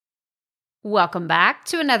Welcome back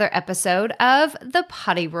to another episode of the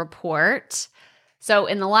Potty Report. So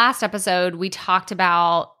in the last episode, we talked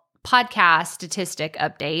about podcast statistic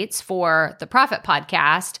updates for the Profit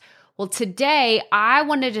Podcast. Well, today I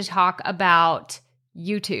wanted to talk about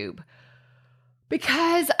YouTube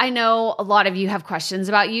because I know a lot of you have questions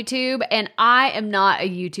about YouTube and I am not a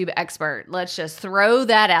YouTube expert. Let's just throw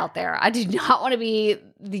that out there. I do not want to be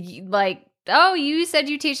oh, you said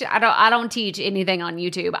you teach. I don't teach anything on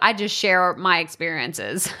YouTube. I just share my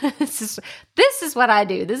experiences. This is what I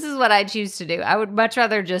do. This is what I choose to do. I would much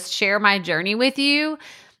rather just share my journey with you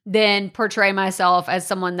than portray myself as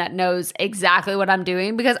someone that knows exactly what I'm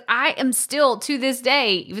doing, because I am still, to this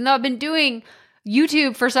day, even though I've been doing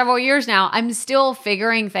YouTube for several years now, I'm still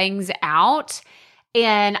figuring things out.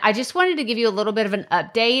 And I just wanted to give you a little bit of an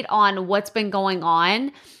update on what's been going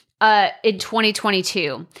on in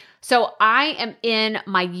 2022. So I am in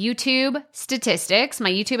my YouTube statistics,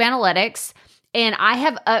 my YouTube analytics, and I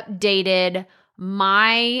have updated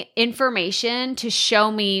my information to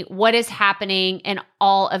show me what is happening in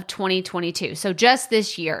all of 2022. So just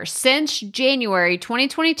this year, since January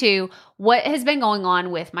 2022, what has been going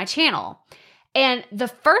on with my channel. And the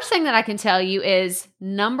first thing that I can tell you is,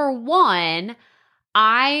 number one,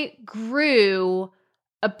 I grew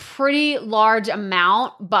a pretty large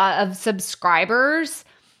amount of subscribers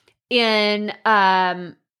in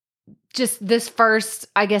just this first,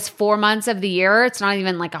 4 months of the year. It's not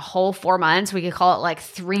even like a whole 4 months. We could call it like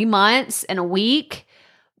 3 months and a week.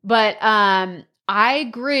 But I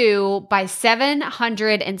grew by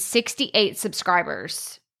 768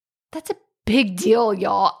 subscribers. That's a big deal,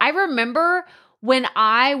 y'all. I remember when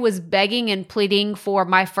I was begging and pleading for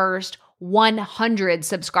my first 100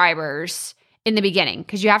 subscribers in the beginning,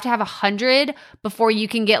 because you have to have 100 before you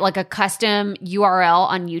can get like a custom URL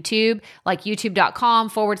on YouTube, like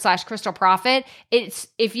youtube.com/Crystal Profit. It's,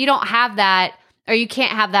 if you don't have that, or you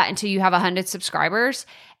can't have that until you have 100 subscribers.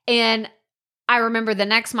 And I remember the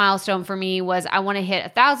next milestone for me was I want to hit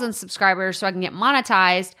 1,000 subscribers so I can get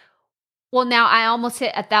monetized. Well, now I almost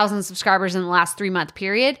hit 1,000 subscribers in the last 3-month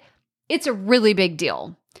period. It's a really big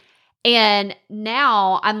deal. And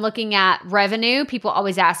now I'm looking at revenue. People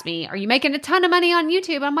always ask me, are you making a ton of money on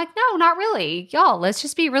YouTube? I'm like, no, not really. Y'all, let's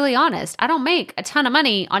just be really honest. I don't make a ton of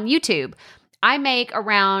money on YouTube. I make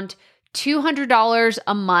around $200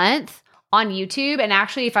 a month on YouTube. And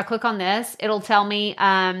actually, if I click on this, it'll tell me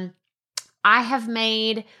I have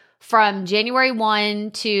made from January 1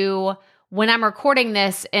 to when I'm recording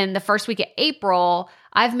this in the first week of April,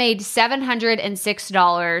 I've made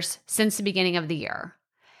 $706 since the beginning of the year.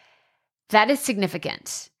 That is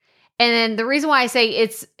significant. And then the reason why I say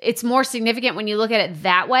it's more significant when you look at it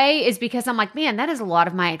that way is because I'm like, man, that is a lot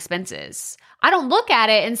of my expenses. I don't look at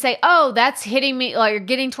it and say, oh, that's hitting me, like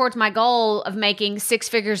getting towards my goal of making 6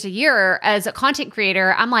 figures a year as a content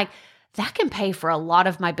creator. I'm like, that can pay for a lot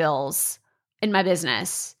of my bills in my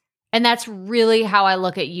business. And that's really how I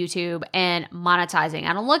look at YouTube and monetizing.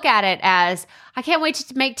 I don't look at it as, I can't wait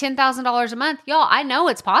to make $10,000 a month. Y'all, I know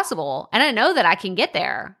it's possible. And I know that I can get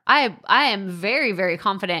there. I am very, very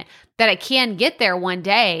confident that I can get there one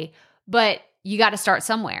day, but you got to start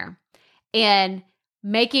somewhere. And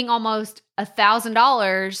making almost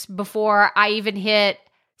 $1,000 before I even hit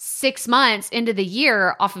 6 months into the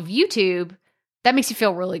year off of YouTube, that makes you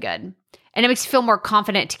feel really good. And it makes you feel more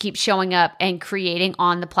confident to keep showing up and creating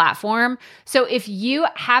on the platform. So if you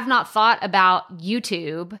have not thought about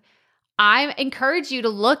YouTube, I encourage you to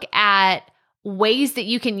look at ways that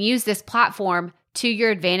you can use this platform to your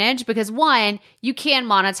advantage, because one, you can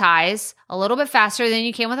monetize a little bit faster than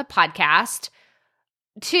you can with a podcast.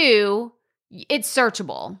 2, it's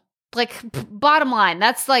searchable. Like, bottom line,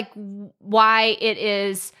 that's like why it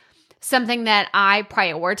is something that I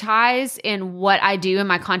prioritize in what I do in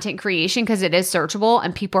my content creation, because it is searchable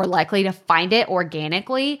and people are likely to find it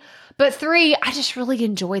organically. But 3, I just really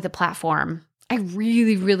enjoy the platform. I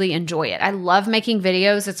really, really enjoy it. I love making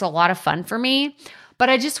videos. It's a lot of fun for me. But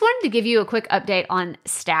I just wanted to give you a quick update on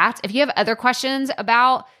stats. If you have other questions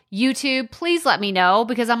about YouTube, please let me know,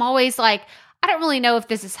 because I'm always like, I don't really know if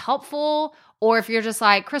this is helpful, or if you're just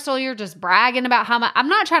like, Crystal, you're just bragging about how much. I'm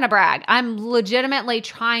not trying to brag. I'm legitimately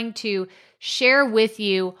trying to share with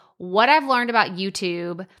you what I've learned about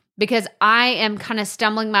YouTube, because I am kind of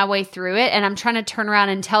stumbling my way through it. And I'm trying to turn around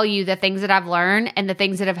and tell you the things that I've learned and the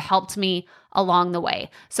things that have helped me along the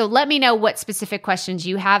way. So let me know what specific questions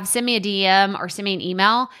you have. Send me a DM or send me an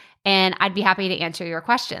email, and I'd be happy to answer your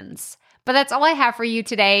questions. But that's all I have for you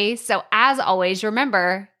today. So as always,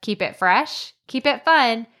 remember, keep it fresh, keep it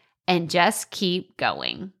fun, and just keep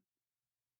going.